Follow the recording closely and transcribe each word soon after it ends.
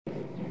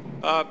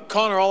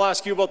Connor, I'll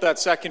ask you about that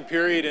second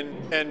period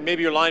and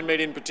maybe your line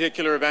mate in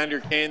particular, Evander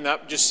Kane.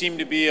 That just seemed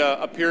to be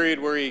a period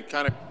where he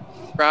kind of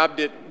grabbed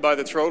it by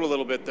the throat a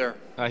little bit there.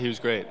 He was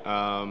great.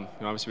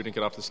 Obviously we didn't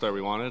get off the start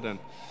we wanted, and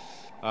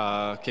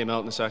came out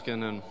in the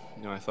second, and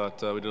I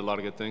thought we did a lot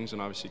of good things,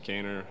 and obviously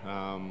Kaner,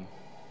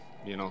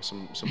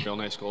 some real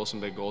nice goals, some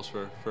big goals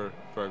for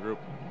our group.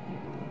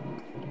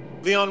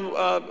 Leon,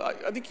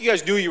 I think you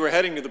guys knew you were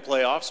heading to the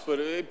playoffs, but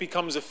it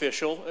becomes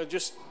official.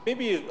 Just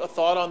maybe a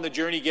thought on the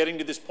journey getting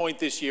to this point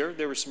this year.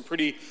 There were some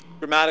pretty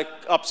dramatic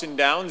ups and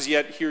downs,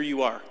 yet here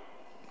you are.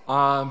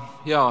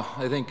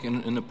 I think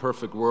in a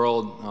perfect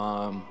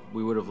world,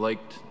 we would have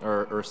liked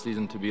our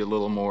season to be a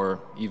little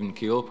more even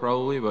keel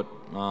probably, but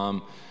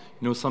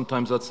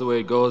sometimes that's the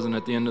way it goes, and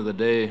at the end of the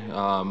day,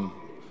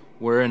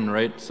 we're in,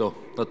 right? So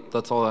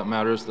that's all that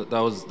matters. That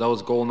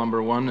was goal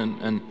number one,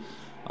 and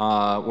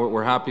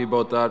we're happy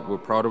about that. We're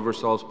proud of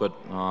ourselves, but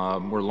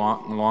we're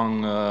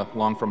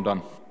long from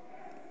done.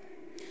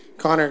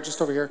 Connor,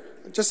 just over here.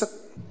 Just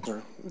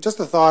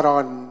a thought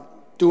on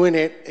doing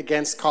it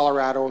against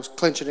Colorado,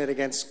 clinching it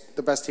against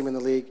the best team in the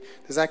league.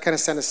 Does that kind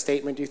of send a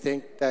statement, do you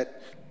think,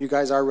 that you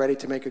guys are ready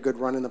to make a good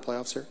run in the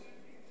playoffs here?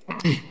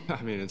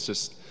 I mean,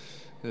 it's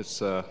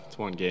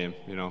one game.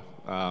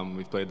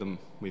 We played them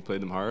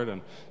hard,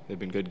 and they've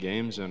been good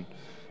games, and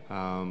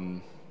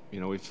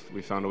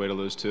we found a way to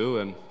lose two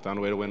and found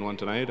a way to win one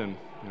tonight, and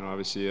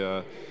obviously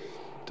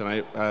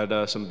tonight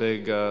had some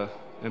big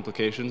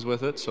implications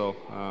with it, so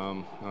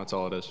that's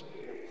all it is.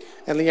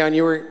 And Leon,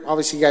 you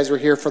guys were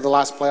here for the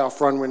last playoff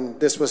run when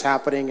this was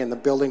happening and the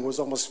building was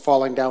almost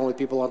falling down with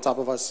people on top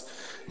of us.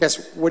 I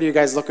guess, what are you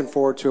guys looking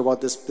forward to about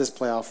this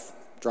playoff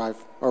drive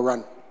or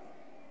run?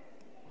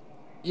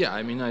 Yeah,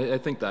 I mean, I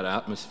think that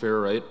atmosphere,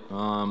 right?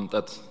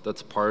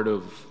 That's part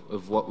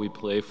of what we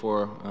play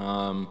for.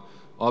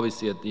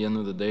 Obviously, at the end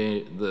of the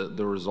day,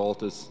 the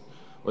result is,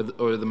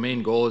 or the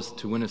main goal is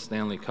to win a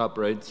Stanley Cup,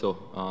 right?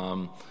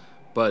 So,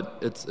 but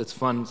it's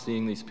fun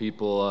seeing these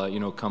people,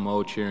 come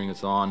out cheering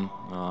us on.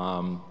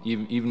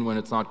 Even when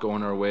it's not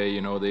going our way,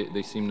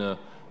 they seem to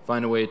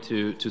find a way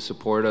to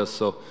support us.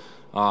 So,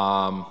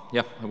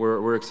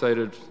 we're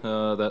excited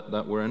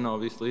that we're in,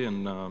 obviously,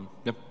 and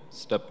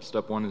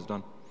step one is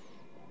done.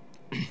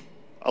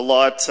 A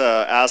lot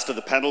asked of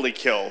the penalty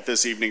kill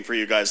this evening for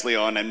you guys,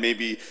 Leon, and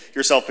maybe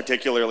yourself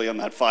particularly on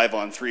that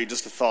 5-on-3.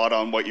 Just a thought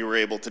on what you were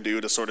able to do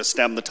to sort of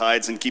stem the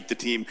tides and keep the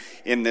team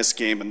in this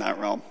game in that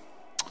realm.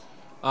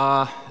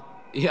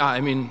 I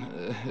mean,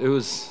 it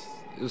was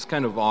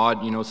kind of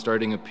odd,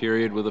 starting a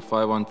period with a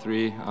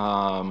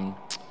 5-on-3.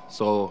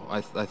 So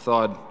I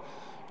thought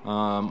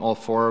all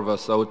four of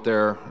us out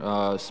there,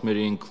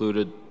 Smitty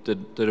included,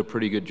 did a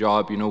pretty good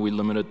job. We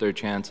limited their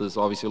chances.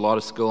 Obviously, a lot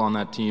of skill on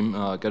that team.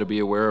 Got to be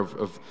aware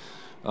of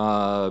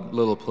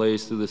little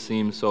plays through the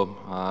seam. So,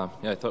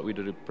 I thought we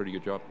did a pretty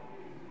good job.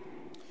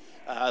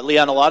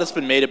 Leon, a lot has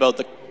been made about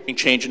the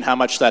change and how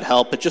much that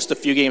helped, but just a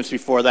few games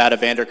before that,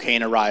 Evander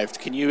Kane arrived.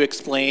 Can you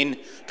explain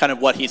kind of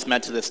what he's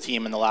meant to this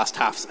team in the last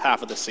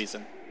half of the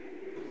season?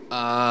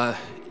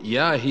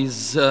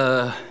 He's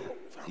a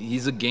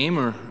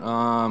gamer.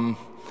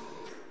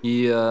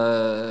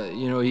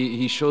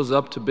 He shows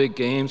up to big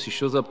games. He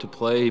shows up to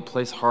play. He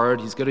plays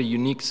hard. He's got a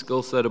unique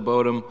skill set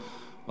about him.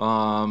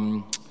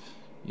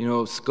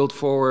 Skilled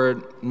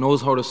forward,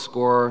 knows how to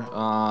score,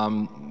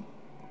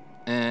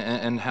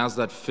 and has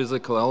that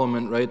physical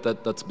element, right?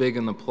 That's big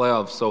in the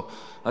playoffs. So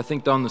I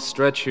think down the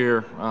stretch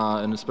here,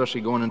 and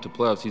especially going into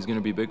playoffs, he's going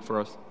to be big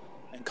for us.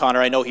 And Connor,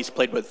 I know he's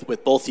played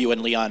with both you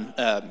and Leon,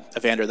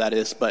 Evander, that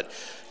is. But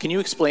can you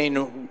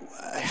explain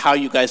how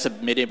you guys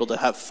have been able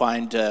to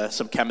find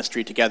some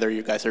chemistry together?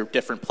 You guys are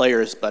different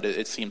players, but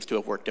it seems to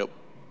have worked out.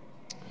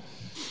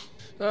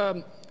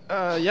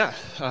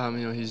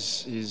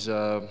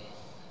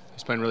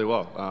 He's playing really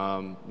well.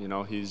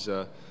 He's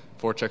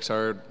forechecks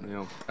hard.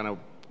 Kind of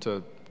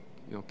to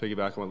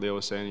piggyback on what Leo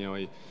was saying.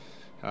 He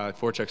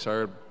forechecks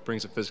hard,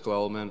 brings a physical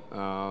element.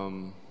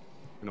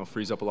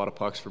 Frees up a lot of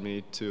pucks for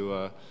me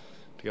to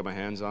get my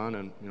hands on,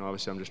 and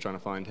obviously I'm just trying to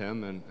find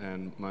him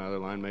and my other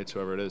line mates,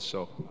 whoever it is.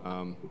 So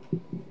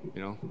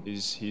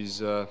he's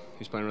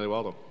playing really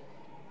well though.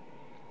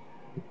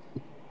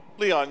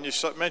 Leon, you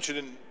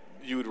mentioned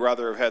you would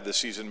rather have had the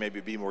season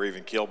maybe be more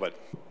even keel, but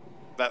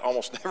that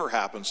almost never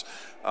happens.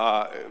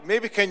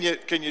 Maybe can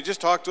you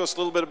just talk to us a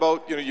little bit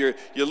about you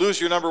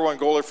lose your number one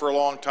goalie for a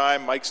long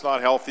time. Mike's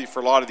not healthy for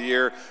a lot of the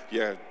year.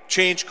 You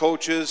change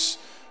coaches.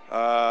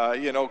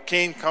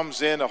 Kane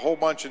comes in, a whole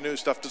bunch of new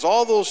stuff. Does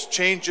all those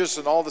changes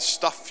and all the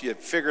stuff you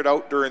figured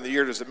out during the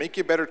year, does it make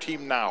you a better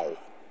team now?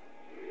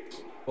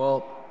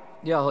 Well,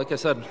 yeah, like I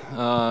said,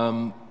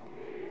 a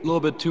little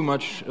bit too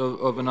much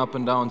of an up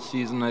and down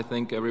season. I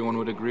think everyone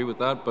would agree with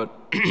that. But,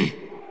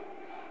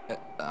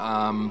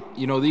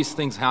 these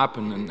things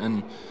happen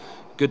and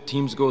good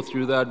teams go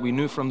through that. We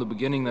knew from the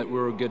beginning that we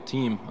were a good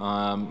team.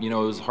 It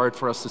was hard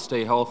for us to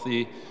stay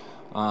healthy.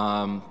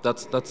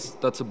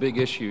 That's a big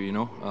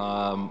issue,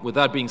 With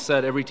that being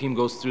said, every team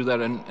goes through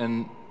that,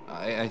 and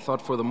I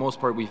thought for the most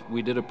part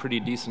we did a pretty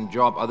decent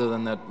job, other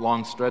than that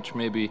long stretch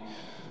maybe.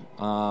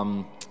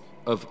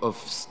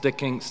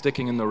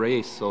 sticking in the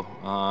race. So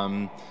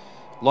a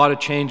lot of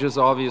changes,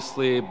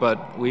 obviously,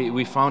 but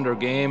we found our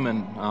game,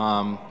 and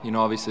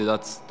obviously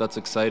that's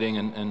exciting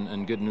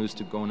and good news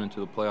to going into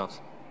the playoffs.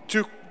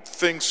 Two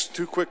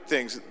quick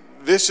things.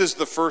 This is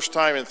the first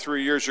time in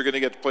 3 years you're going to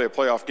get to play a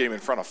playoff game in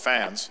front of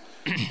fans,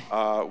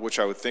 which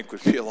I would think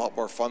would be a lot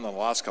more fun than the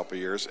last couple of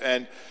years.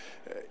 And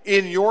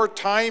in your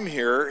time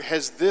here,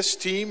 has this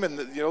team and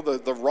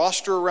the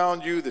roster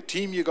around you, the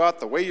team you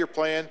got, the way you're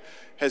playing,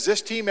 has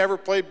this team ever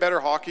played better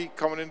hockey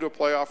coming into a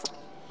playoff or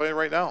playing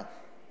right now?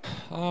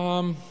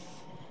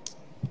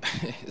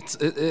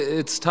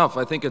 It's tough.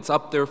 I think it's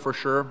up there for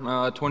sure.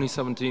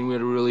 2017, we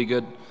had a really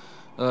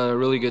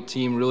good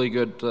team, really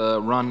good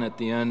run at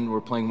the end.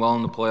 We're playing well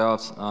in the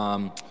playoffs.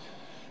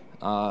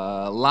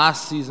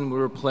 Last season, we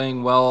were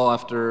playing well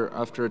after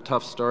a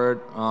tough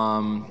start.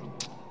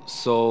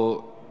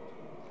 So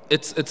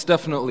it's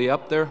definitely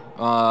up there.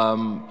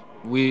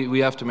 We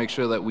have to make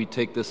sure that we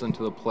take this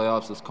into the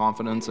playoffs as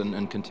confidence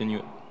and continue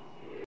it.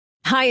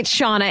 Hi, it's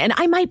Shauna, and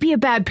I might be a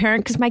bad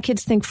parent because my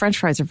kids think French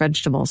fries are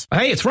vegetables.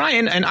 Hey, it's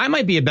Ryan, and I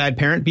might be a bad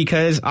parent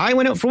because I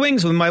went out for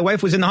wings when my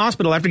wife was in the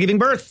hospital after giving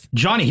birth.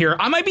 Johnny here.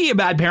 I might be a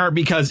bad parent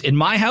because in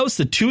my house,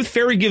 the tooth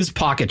fairy gives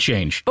pocket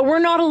change. But we're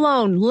not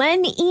alone.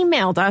 Len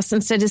emailed us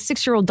and said his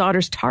 6-year-old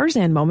daughter's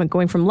Tarzan moment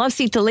going from love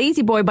seat to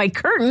lazy boy by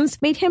curtains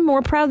made him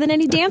more proud than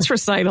any dance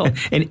recital.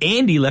 And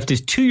Andy left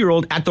his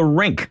 2-year-old at the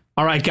rink.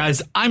 All right,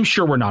 guys, I'm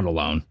sure we're not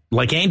alone.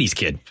 Like Andy's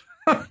kid.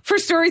 For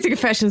stories and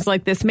confessions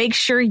like this, make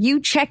sure you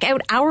check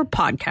out our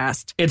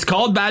podcast. It's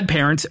called Bad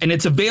Parents, and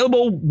it's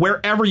available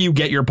wherever you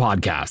get your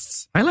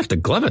podcasts. I left a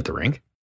glove at the rink.